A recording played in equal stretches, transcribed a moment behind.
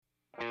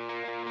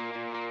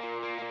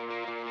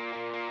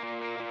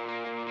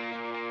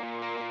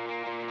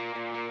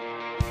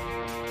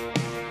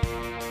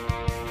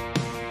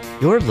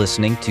You're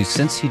listening to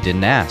Since You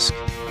Didn't Ask,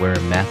 where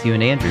Matthew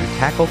and Andrew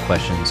tackle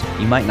questions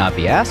you might not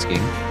be asking,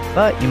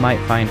 but you might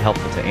find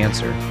helpful to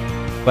answer.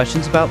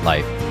 Questions about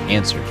life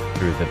answered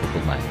through a biblical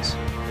lens.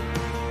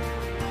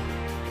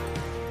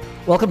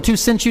 Welcome to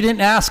Since You Didn't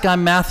Ask.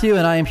 I'm Matthew,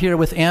 and I am here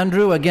with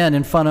Andrew, again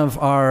in front of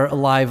our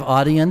live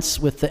audience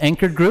with the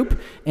Anchored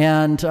Group.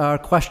 And our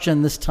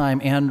question this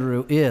time,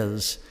 Andrew,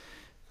 is,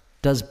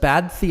 does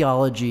bad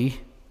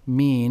theology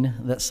mean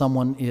that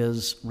someone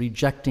is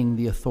rejecting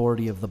the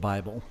authority of the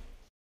Bible?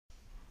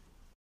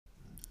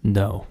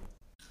 No.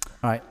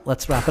 All right,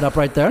 let's wrap it up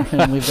right there,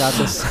 and we've got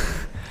this.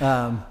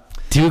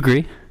 Do you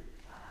agree?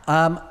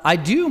 I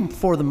do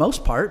for the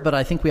most part, but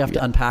I think we have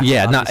to unpack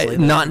it.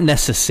 Not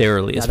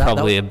necessarily is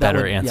probably a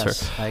better answer.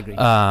 Yes, I agree.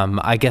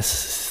 I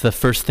guess the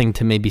first thing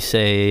to maybe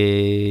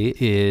say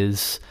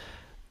is,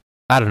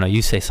 I don't know,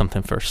 you say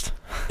something first.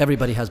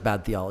 Everybody has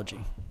bad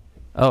theology.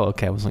 Oh,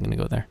 okay, I wasn't going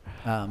to go there.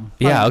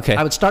 Okay.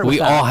 I would start with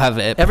that. We all have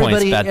at points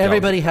bad theology.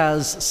 Everybody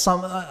has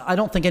some, I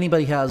don't think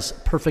anybody has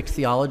perfect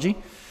theology,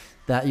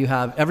 that you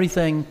have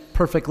everything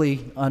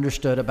perfectly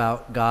understood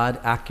about God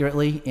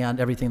accurately, and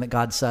everything that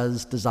God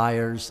says,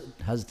 desires,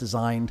 has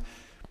designed.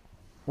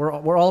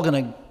 We're all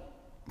going to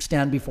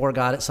stand before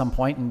God at some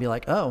point and be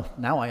like, oh,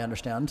 now I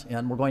understand.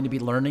 And we're going to be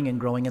learning and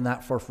growing in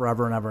that for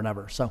forever and ever and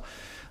ever. So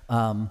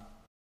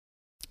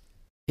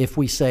if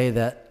we say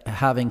that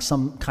having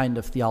some kind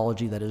of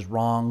theology that is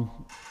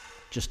wrong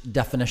just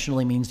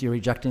definitionally means you're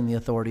rejecting the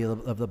authority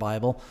of the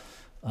Bible,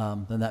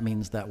 then that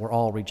means that we're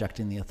all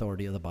rejecting the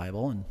authority of the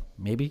Bible. And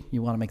maybe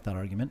you want to make that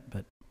argument,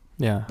 but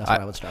yeah, that's where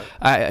I would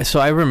start.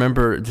 So I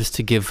remember, just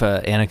to give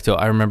an anecdote,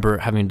 I remember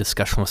having a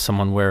discussion with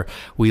someone where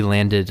we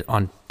landed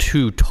on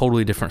two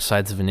totally different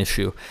sides of an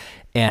issue.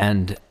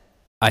 And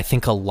I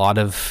think a lot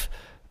of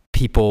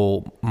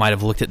people might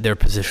have looked at their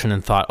position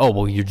and thought, oh,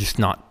 well, you're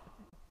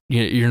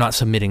not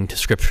submitting to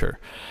Scripture.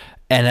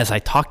 And as I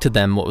talked to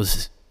them, what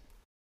was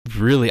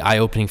really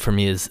eye-opening for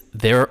me is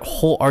their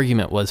whole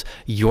argument was,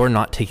 you're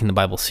not taking the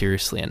Bible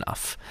seriously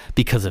enough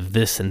because of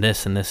this and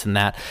this and this and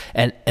that.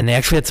 And they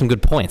actually had some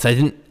good points. I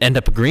didn't end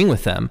up agreeing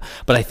with them,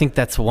 but I think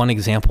that's one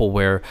example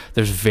where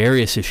there's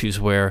various issues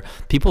where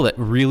people that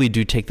really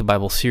do take the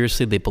Bible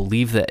seriously, they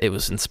believe that it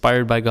was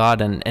inspired by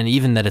God and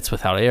even that it's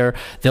without error,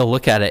 they'll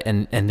look at it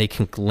and they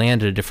can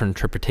land at a different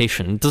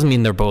interpretation. It doesn't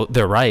mean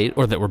they're right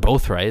or that we're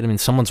both right. I mean,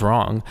 someone's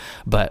wrong,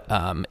 but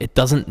it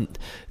doesn't,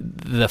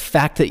 the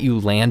fact that you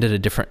land at a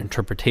different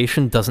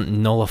interpretation doesn't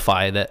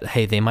nullify that,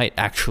 hey, they might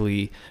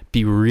actually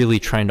be really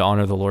trying to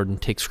honor the Lord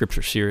and take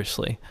Scripture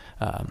seriously.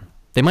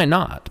 They might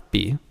not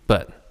be,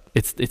 but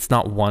it's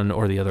not one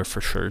or the other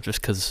for sure, just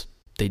because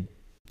they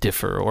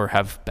differ or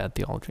have bad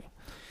theology.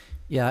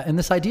 Yeah, and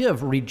this idea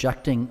of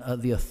rejecting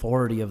the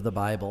authority of the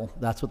Bible,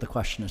 that's what the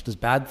question is. Does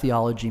bad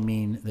theology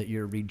mean that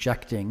you're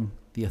rejecting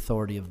the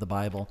authority of the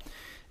Bible?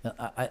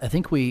 I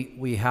think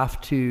we have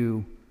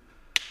to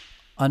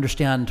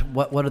understand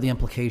what are the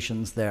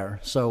implications there.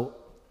 So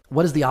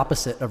what is the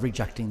opposite of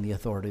rejecting the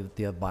authority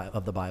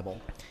of the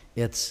Bible?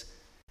 It's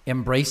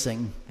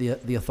embracing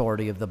the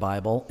authority of the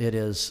Bible. It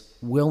is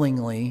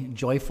willingly,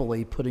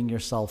 joyfully putting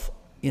yourself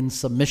in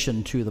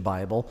submission to the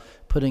Bible,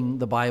 putting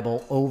the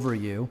Bible over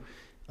you,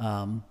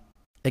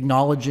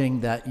 acknowledging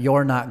that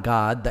you're not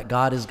God, that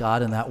God is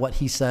God, and that what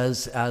He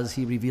says as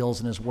He reveals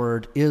in His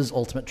Word is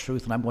ultimate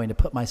truth, and I'm going to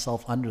put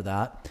myself under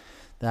that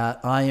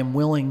I am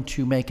willing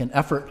to make an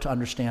effort to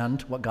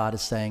understand what God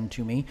is saying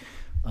to me.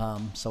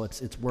 So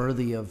it's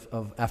worthy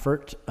of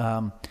effort.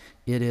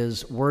 It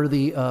is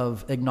worthy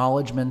of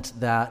acknowledgement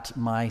that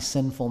my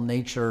sinful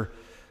nature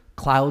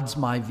clouds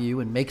my view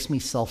and makes me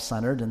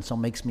self-centered, and so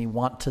makes me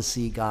want to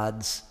see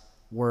God's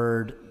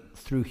Word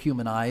through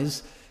human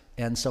eyes.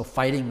 And so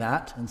fighting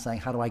that and saying,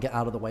 how do I get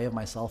out of the way of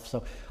myself?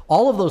 So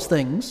all of those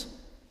things,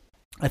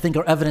 I think,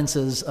 are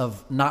evidences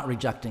of not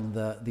rejecting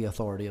the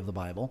authority of the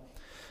Bible.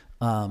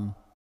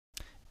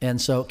 And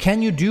so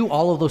can you do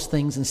all of those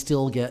things and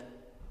still get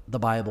the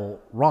Bible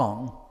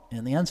wrong?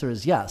 And the answer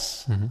is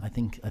yes. Mm-hmm. I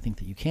think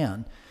that you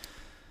can.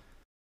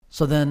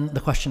 So then the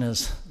question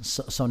is,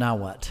 so now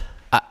what?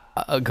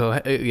 Go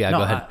ahead.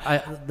 Go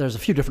ahead. There's a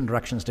few different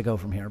directions to go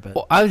from here, but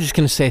I was just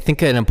going to say, I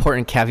think an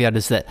important caveat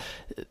is that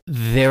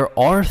there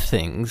are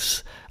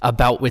things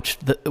about which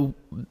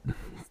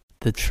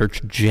the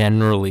church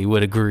generally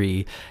would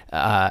agree,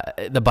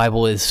 the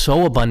Bible is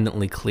so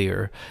abundantly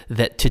clear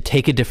that to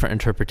take a different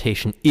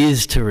interpretation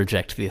is to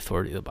reject the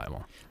authority of the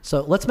Bible.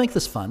 So let's make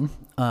this fun.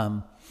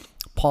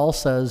 Paul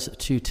says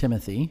to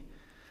Timothy,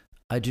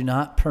 I do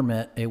not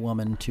permit a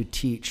woman to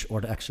teach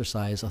or to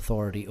exercise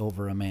authority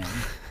over a man.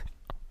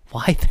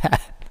 Why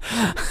that?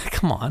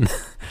 Come on.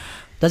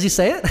 Does he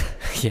say it?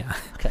 Yeah.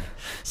 Okay.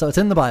 So it's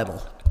in the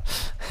Bible.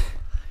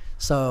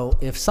 So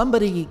if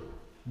somebody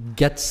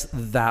gets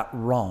that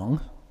wrong,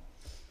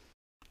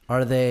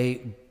 are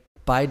they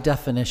by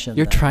definition?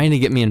 You're trying to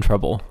get me in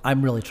trouble.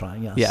 I'm really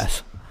trying. Yes.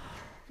 Yes.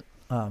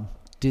 Are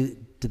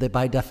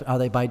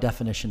they by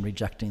definition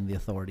rejecting the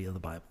authority of the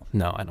Bible?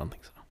 No, I don't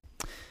think so.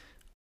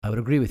 I would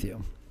agree with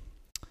you.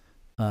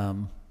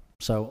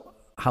 So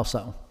how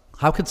so?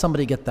 How could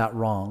somebody get that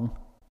wrong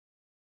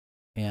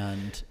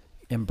and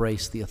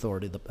embrace the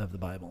authority of the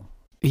Bible.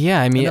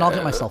 Yeah, I mean, and then I'll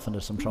get myself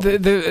into some trouble.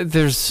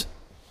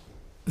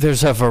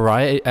 There's a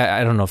variety.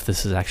 I don't know if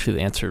this is actually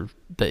the answer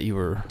that you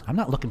were I'm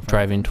not looking for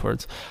driving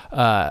towards,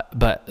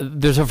 but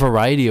there's a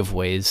variety of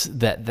ways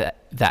that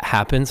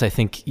happens. I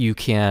think you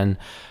can.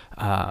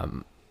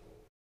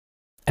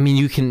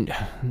 You can,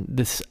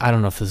 I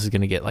don't know if this is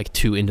going to get like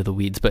too into the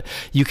weeds, but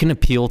you can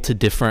appeal to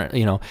different,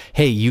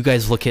 hey, you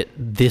guys look at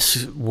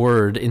this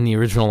word in the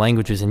original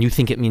languages and you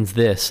think it means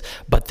this,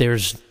 but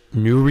there's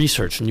new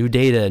research, new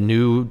data,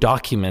 new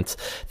documents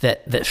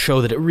that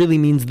show that it really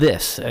means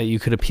this. You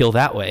could appeal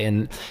that way.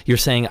 And you're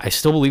saying, I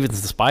still believe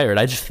it's inspired.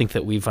 I just think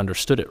that we've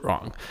understood it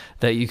wrong.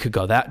 That you could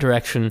go that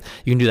direction.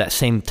 You can do that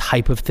same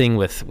type of thing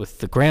with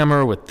the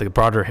grammar, with the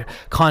broader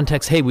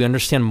context. Hey, we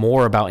understand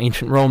more about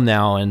ancient Rome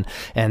now.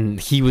 And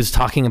he was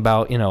talking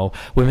about,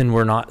 women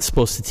were not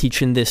supposed to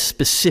teach in this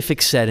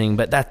specific setting,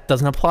 but that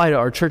doesn't apply to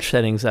our church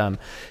settings.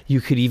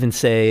 You could even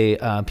say,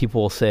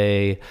 people will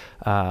say,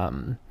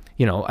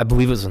 I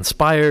believe it was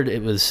inspired.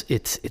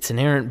 It's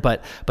inerrant,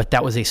 but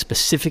that was a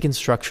specific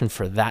instruction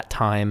for that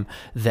time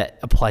that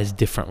applies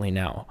differently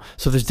now.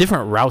 So there's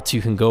different routes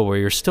you can go where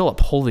you're still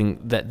upholding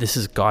that this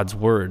is God's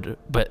word,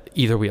 but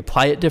either we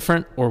apply it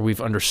different, or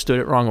we've understood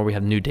it wrong, or we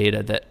have new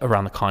data that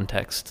around the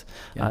context.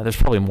 Yeah. There's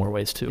probably more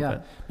ways too.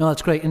 Yeah, no,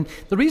 that's great. And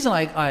the reason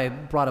I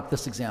brought up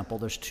this example,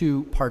 there's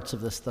two parts of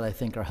this that I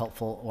think are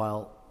helpful.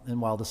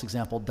 While this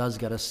example does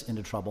get us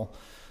into trouble,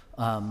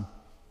 I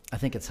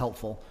think it's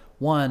helpful.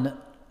 One,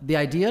 the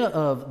idea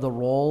of the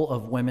role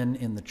of women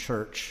in the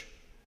church,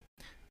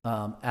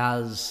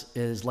 as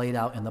is laid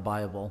out in the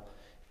Bible,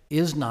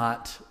 is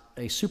not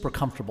a super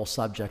comfortable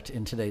subject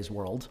in today's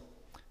world.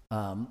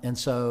 And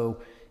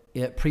so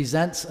it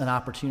presents an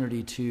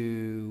opportunity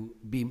to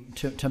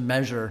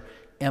measure,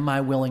 am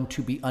I willing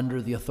to be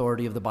under the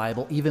authority of the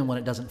Bible, even when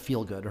it doesn't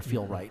feel good or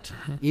feel right?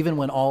 Even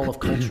when all of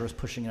culture is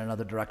pushing in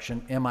another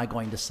direction, am I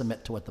going to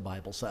submit to what the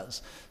Bible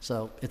says?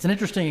 So it's an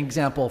interesting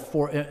example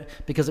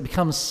because it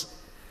becomes,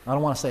 I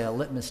don't want to say a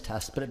litmus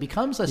test, but it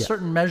becomes a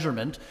certain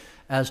measurement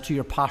as to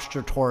your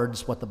posture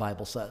towards what the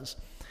Bible says.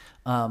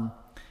 And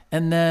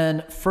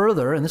then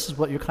further, and this is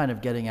what you're kind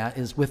of getting at,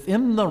 is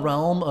within the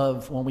realm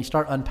of when we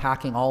start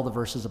unpacking all the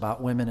verses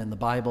about women in the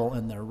Bible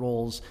and their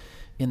roles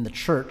in the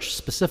church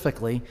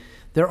specifically,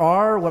 there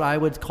are what I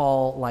would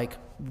call like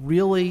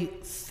really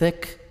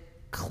thick,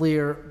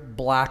 clear,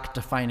 black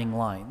defining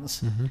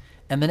lines. Mm-hmm.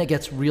 And then it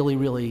gets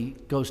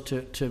goes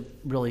to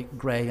really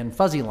gray and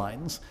fuzzy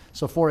lines.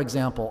 So for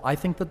example, I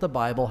think that the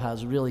Bible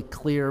has really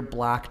clear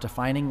black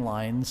defining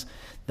lines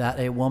that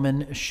a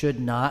woman should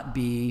not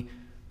be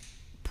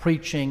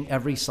preaching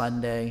every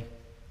Sunday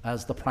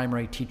as the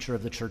primary teacher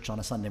of the church on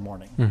a Sunday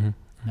morning. Mm-hmm.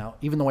 Now,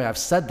 even the way I've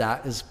said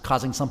that is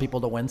causing some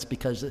people to wince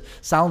because it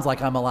sounds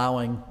like I'm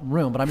allowing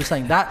room, but I'm just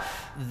saying that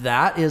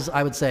is,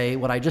 I would say,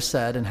 what I just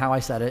said and how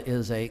I said it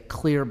is a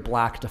clear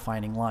black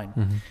defining line.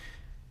 Mm-hmm.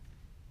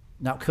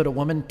 Now, could a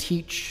woman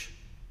teach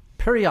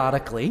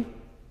periodically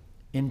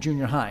in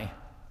junior high?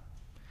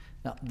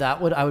 Now,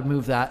 I would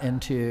move that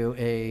into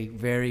a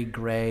very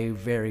gray,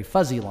 very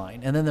fuzzy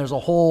line. And then there's a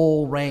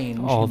whole range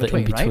in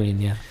between, right?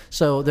 Yeah.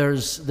 So there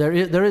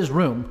is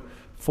room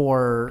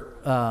for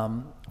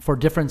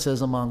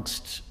differences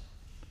amongst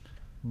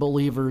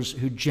believers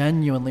who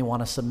genuinely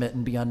want to submit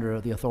and be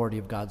under the authority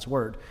of God's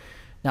word.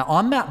 Now,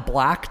 on that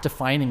black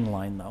defining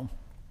line, though,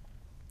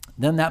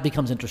 then that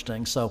becomes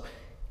interesting. So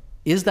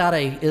is that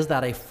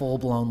a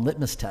full-blown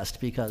litmus test?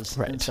 Because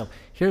right. So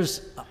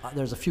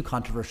there's a few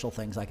controversial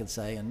things I could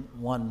say, and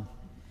one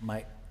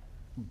might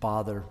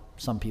bother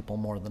some people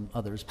more than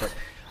others. But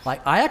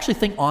like, I actually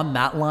think on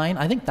that line,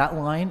 I think that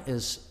line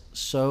is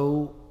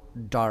so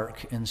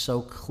dark and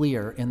so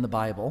clear in the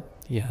Bible.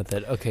 Yeah.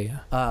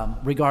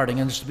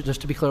 Regarding, and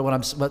just to be clear,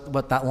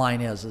 what that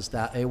line is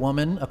that a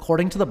woman,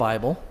 according to the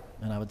Bible,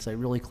 and I would say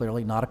really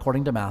clearly, not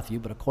according to Matthew,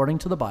 but according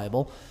to the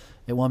Bible,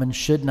 a woman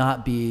should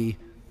not be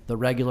the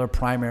regular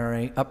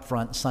primary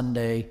upfront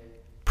Sunday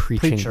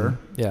preacher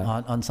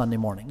on Sunday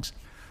mornings.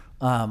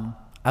 I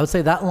would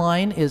say that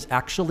line is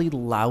actually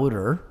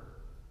louder,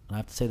 and I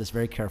have to say this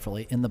very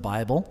carefully, in the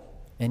Bible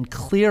and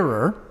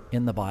clearer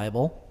in the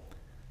Bible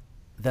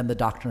than the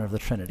doctrine of the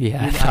Trinity.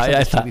 Yeah,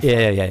 I thought.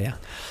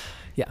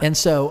 Yeah. And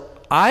so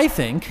I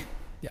think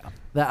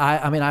that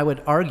I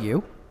would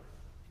argue,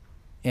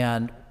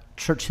 and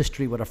church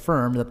history would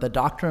affirm, that the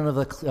doctrine of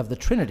the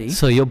Trinity.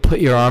 So you'll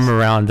put your arm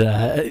around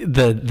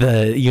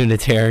the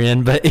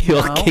Unitarian, but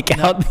you'll kick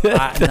out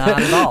not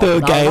at all. The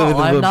guy with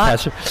the little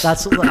pastor.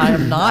 I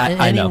am not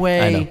in any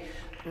way.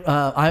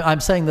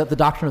 I'm saying that the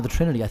doctrine of the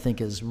Trinity, I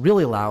think, is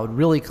really loud,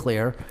 really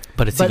clear.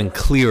 But it's even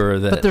clearer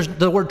that. But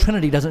the word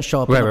Trinity doesn't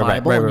show up in the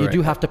Bible, and you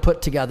do have to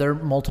put together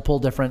multiple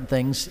different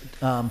things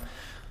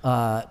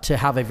to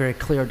have a very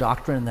clear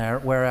doctrine there.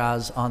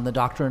 Whereas on the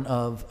doctrine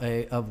of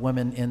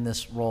women in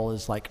this role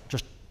is like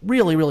just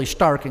really, really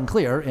stark and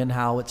clear in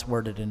how it's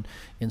worded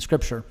in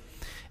Scripture.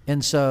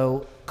 And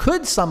so,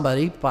 could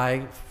somebody,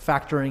 by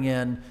factoring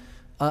in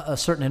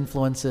certain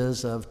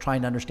influences of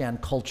trying to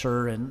understand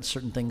culture and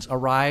certain things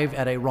arrive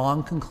at a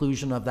wrong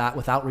conclusion of that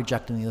without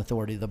rejecting the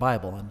authority of the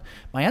Bible? And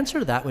my answer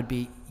to that would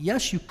be,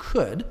 yes, you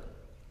could.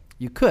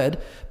 You could,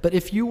 but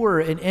if you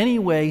were in any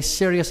way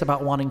serious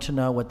about wanting to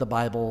know what the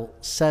Bible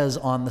says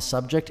on the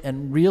subject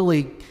and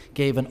really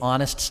gave an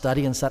honest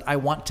study and said, I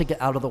want to get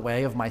out of the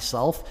way of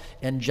myself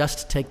and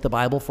just take the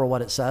Bible for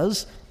what it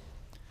says,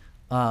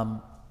 I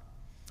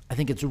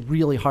think it's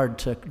really hard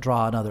to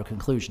draw another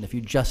conclusion if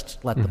you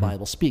just let the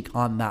Bible speak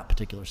on that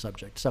particular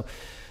subject. So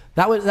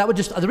that would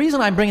just, the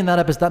reason I'm bringing that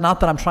up is that not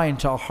that I'm trying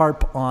to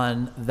harp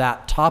on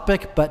that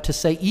topic, but to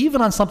say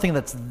even on something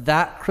that's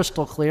that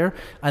crystal clear,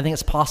 I think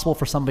it's possible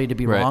for somebody to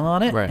be wrong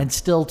on it and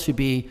still to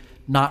be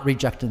not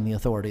rejecting the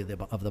authority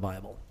of the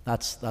Bible.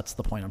 That's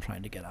the point I'm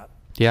trying to get at.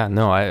 Yeah,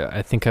 no,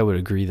 I think I would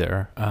agree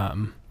there.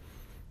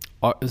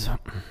 Are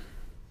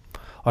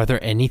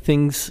there any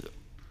things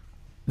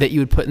that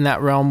you would put in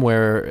that realm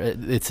where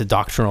it's a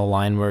doctrinal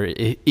line where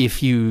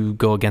if you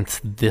go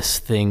against this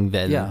thing,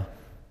 then... Yeah.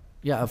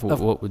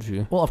 What would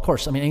you? Well, of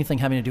course. I mean, anything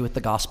having to do with the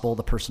gospel,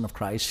 the person of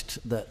Christ,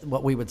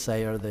 what we would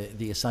say are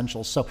the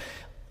essentials.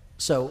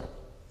 So,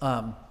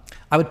 I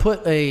would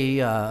put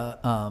a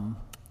 1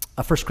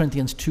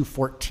 Corinthians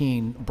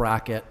 2:14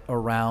 bracket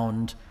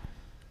around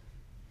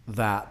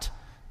that,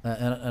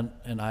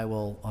 and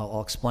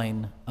I'll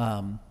explain.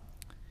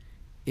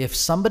 If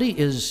somebody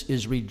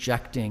is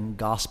rejecting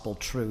gospel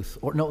truth,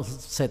 or no,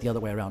 let's say it the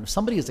other way around. If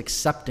somebody is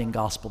accepting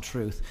gospel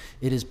truth,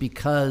 it is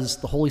because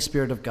the Holy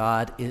Spirit of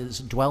God is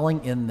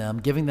dwelling in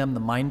them, giving them the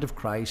mind of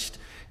Christ,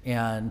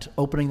 and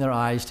opening their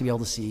eyes to be able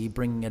to see,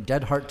 bringing a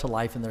dead heart to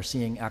life, and they're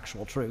seeing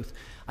actual truth.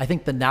 I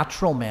think the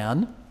natural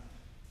man,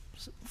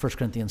 1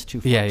 Corinthians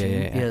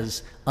 2:14,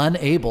 is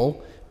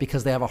unable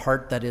because they have a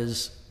heart that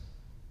is,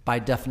 by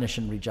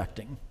definition,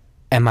 rejecting.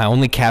 And my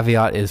only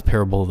caveat is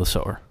parable of the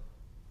sower.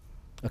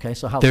 Okay,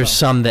 so how there's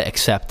so? Some that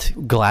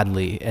accept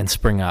gladly and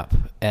spring up,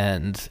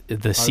 and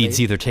the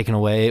seed's either taken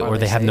away or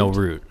they have no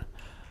root.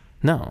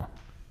 No.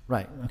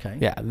 Right, okay.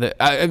 Yeah,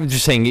 I'm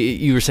just saying,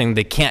 you were saying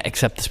they can't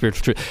accept the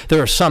spiritual truth.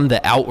 There are some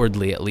that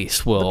outwardly, at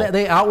least, will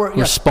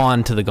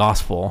respond to the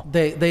gospel.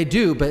 They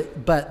do,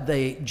 but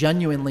they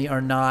genuinely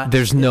are not.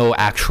 There's no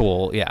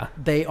actual,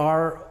 They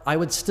are, I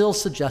would still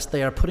suggest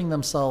they are putting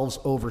themselves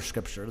over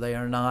Scripture. They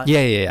are not.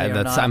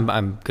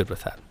 I'm good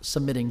with that.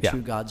 Submitting to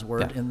God's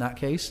word in that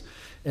case.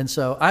 And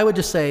so I would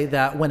just say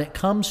that when it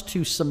comes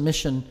to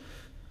submission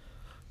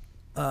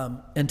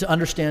and to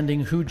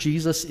understanding who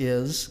Jesus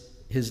is,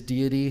 his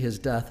deity, his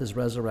death, his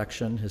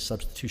resurrection, his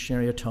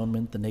substitutionary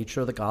atonement, the nature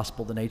of the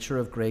gospel, the nature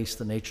of grace,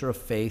 the nature of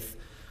faith,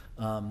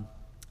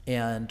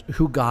 and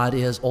who God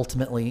is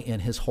ultimately in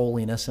his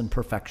holiness and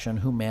perfection,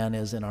 who man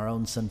is in our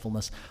own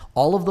sinfulness,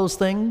 all of those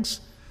things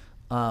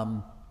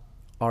are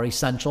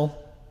essential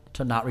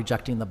to not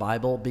rejecting the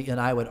Bible. And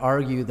I would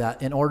argue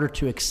that in order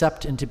to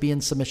accept and to be in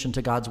submission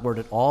to God's word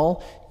at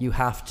all, you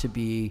have to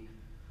be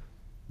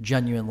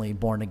genuinely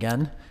born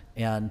again,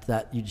 and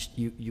that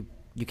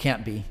you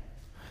can't be,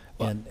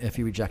 and if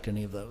you reject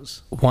any of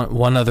those.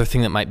 One other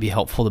thing that might be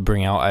helpful to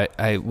bring out,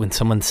 I when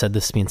someone said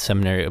this to me in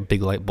seminary, a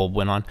big light bulb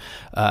went on.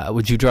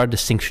 Would you draw a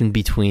distinction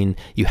between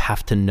you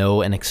have to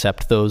know and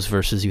accept those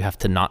versus you have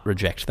to not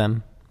reject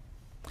them?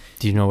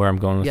 Do you know where I'm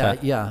going with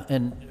that? Yeah.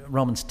 In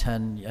Romans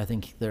 10, I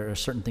think there are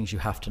certain things you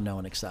have to know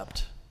and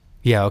accept.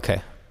 Yeah.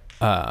 Okay.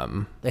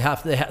 There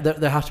have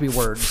to be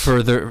words.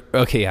 Further.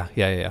 Okay.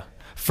 Yeah.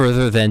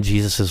 Further than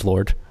Jesus is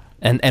Lord,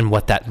 and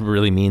what that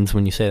really means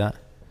when you say that.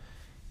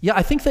 Yeah,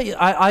 I think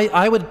that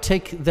I would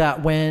take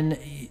that when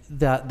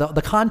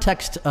the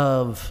context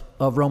of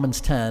Romans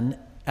 10,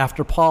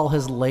 after Paul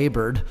has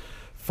labored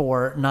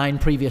for 9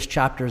 previous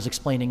chapters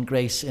explaining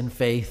grace and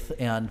faith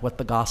and what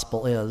the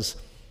gospel is.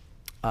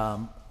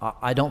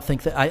 I don't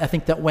think that. I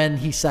think that when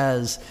he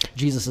says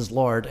Jesus is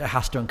Lord, it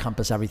has to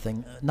encompass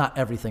everything. Not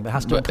everything, but it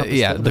has to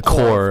encompass the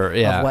core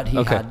of what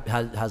he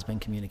has been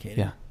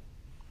communicating.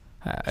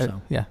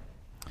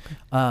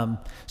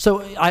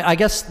 So I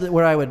guess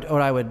where I would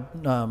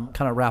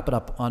kind of wrap it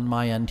up on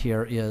my end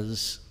here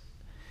is,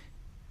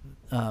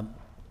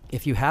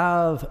 if you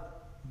have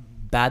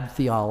bad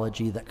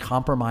theology that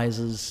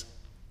compromises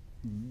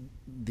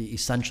the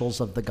essentials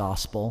of the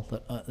gospel,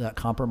 that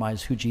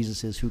compromise who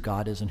Jesus is, who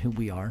God is, and who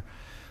we are,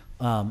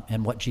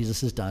 and what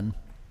Jesus has done,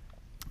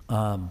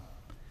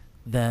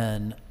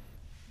 then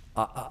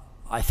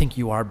I think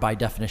you are, by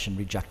definition,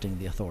 rejecting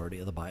the authority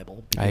of the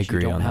Bible. Because I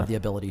agree. You don't have the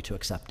ability to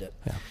accept it.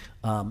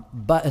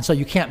 And so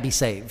you can't be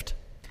saved.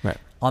 Right.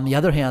 On the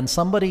other hand,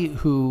 somebody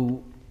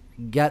who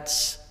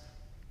gets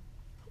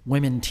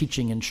women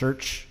teaching in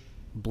church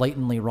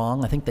blatantly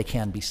wrong, I think they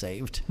can be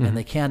saved, and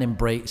they can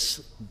embrace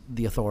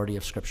the authority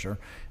of Scripture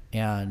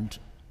and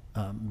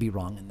be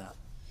wrong in that.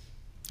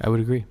 I would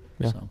agree.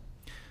 Yeah. So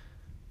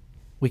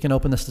we can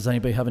open this. Does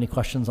anybody have any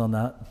questions on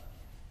that?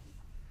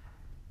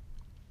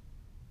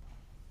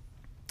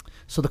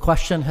 So the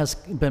question has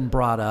been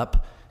brought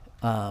up.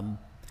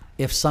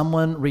 If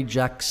someone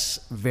rejects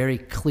very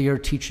clear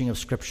teaching of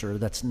Scripture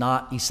that's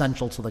not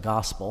essential to the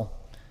gospel,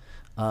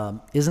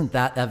 isn't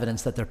that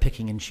evidence that they're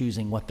picking and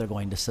choosing what they're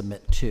going to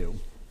submit to?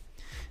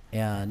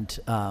 And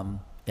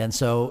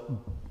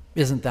so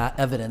isn't that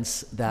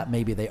evidence that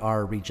maybe they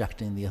are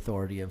rejecting the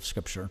authority of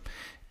Scripture?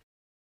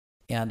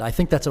 And I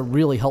think that's a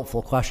really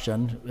helpful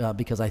question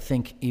because I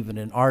think even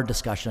in our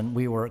discussion,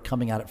 we were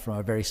coming at it from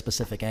a very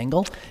specific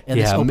angle. And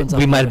this opens up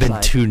we might have been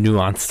side. too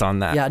nuanced on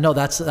that. Yeah, no,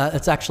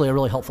 it's actually a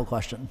really helpful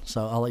question.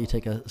 So I'll let you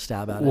take a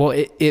stab at it.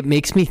 Well, it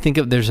makes me think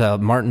of, there's a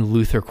Martin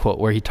Luther quote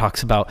where he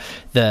talks about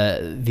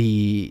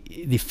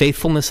the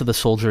faithfulness of the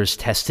soldier is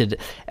tested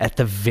at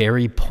the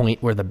very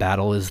point where the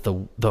battle is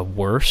the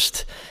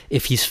worst.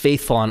 If he's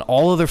faithful on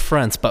all other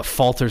fronts but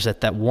falters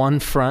at that one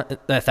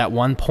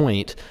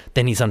point,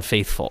 then he's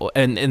unfaithful.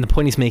 And the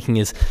point he's making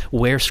is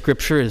where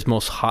Scripture is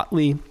most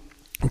hotly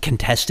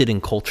contested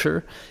in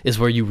culture is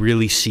where you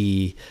really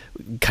see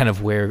kind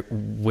of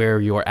where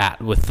you're at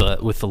with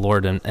the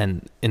Lord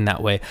and in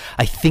that way.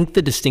 I think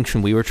the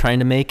distinction we were trying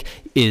to make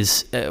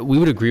is we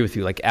would agree with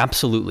you, like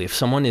absolutely, if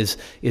someone is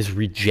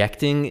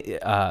rejecting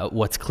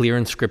what's clear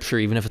in Scripture,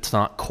 even if it's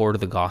not core to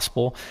the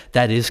gospel,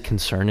 that is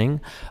concerning.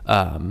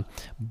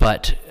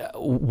 But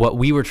what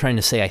we were trying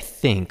to say, I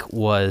think,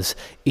 was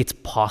it's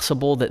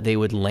possible that they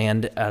would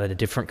land at a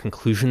different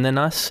conclusion than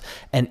us,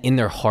 and in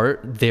their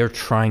heart, they're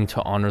trying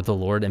to honor the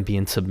Lord and be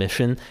in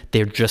submission.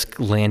 They're just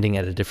landing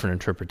at a different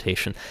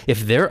interpretation.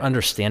 If they're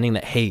understanding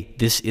that, hey,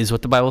 this is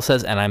what the Bible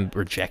says, and I'm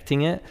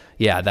rejecting it,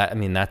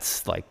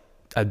 that's like,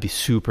 I'd be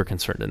super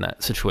concerned in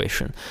that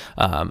situation.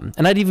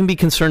 And I'd even be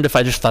concerned if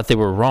I just thought they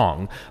were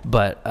wrong.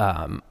 But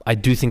I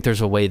do think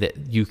there's a way that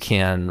you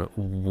can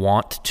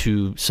want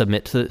to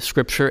submit to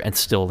Scripture and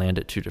still land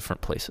at two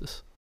different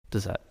places.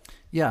 Does that?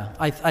 Yeah,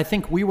 I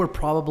think we were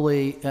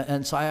probably,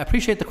 and so I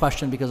appreciate the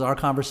question because our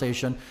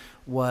conversation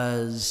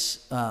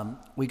was,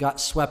 we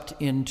got swept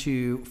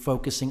into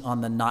focusing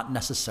on the not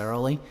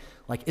necessarily.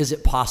 Like, is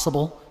it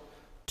possible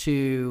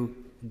to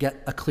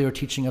get a clear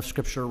teaching of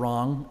Scripture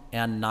wrong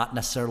and not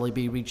necessarily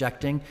be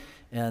rejecting?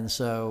 And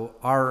so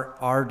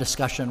our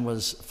discussion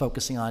was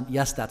focusing on,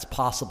 yes, that's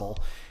possible.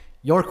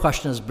 Your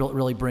question is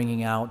really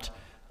bringing out,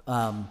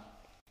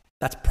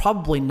 that's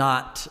probably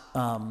not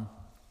on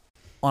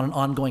an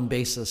ongoing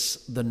basis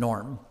the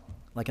norm.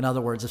 Like, in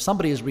other words, if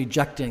somebody is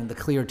rejecting the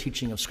clear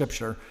teaching of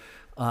Scripture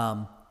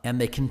and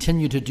they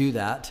continue to do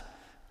that,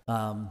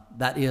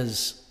 that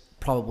is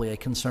probably a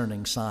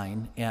concerning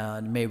sign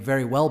and may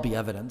very well be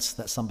evidence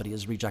that somebody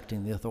is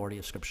rejecting the authority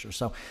of Scripture.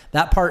 So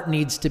that part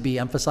needs to be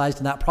emphasized,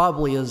 and that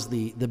probably is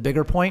the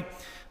bigger point.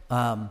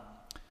 I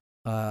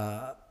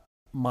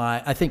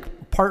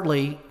think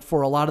partly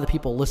for a lot of the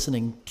people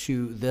listening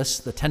to this,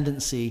 the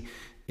tendency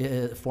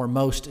for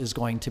most is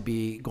going to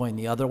be going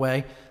the other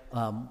way,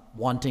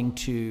 wanting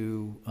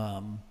to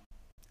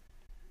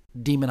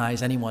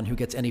demonize anyone who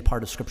gets any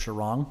part of Scripture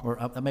wrong, or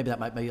maybe that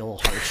might be a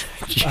little harsh.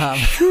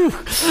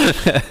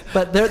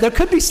 But there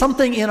could be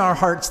something in our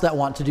hearts that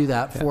want to do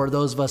that for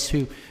those of us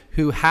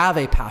who have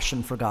a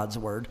passion for God's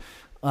Word.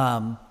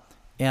 I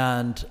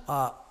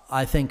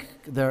think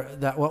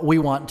that what we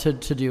want to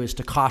do is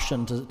to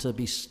caution to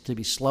be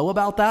slow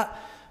about that,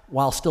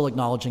 while still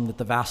acknowledging that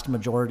the vast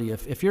majority,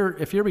 if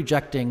you're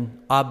rejecting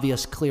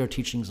obvious, clear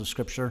teachings of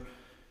Scripture,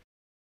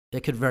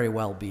 it could very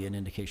well be an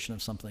indication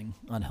of something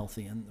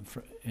unhealthy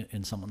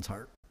in someone's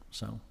heart.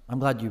 So I'm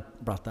glad you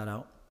brought that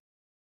out.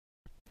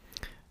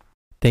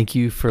 Thank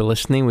you for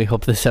listening. We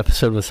hope this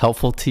episode was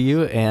helpful to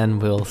you,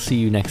 and we'll see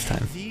you next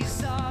time.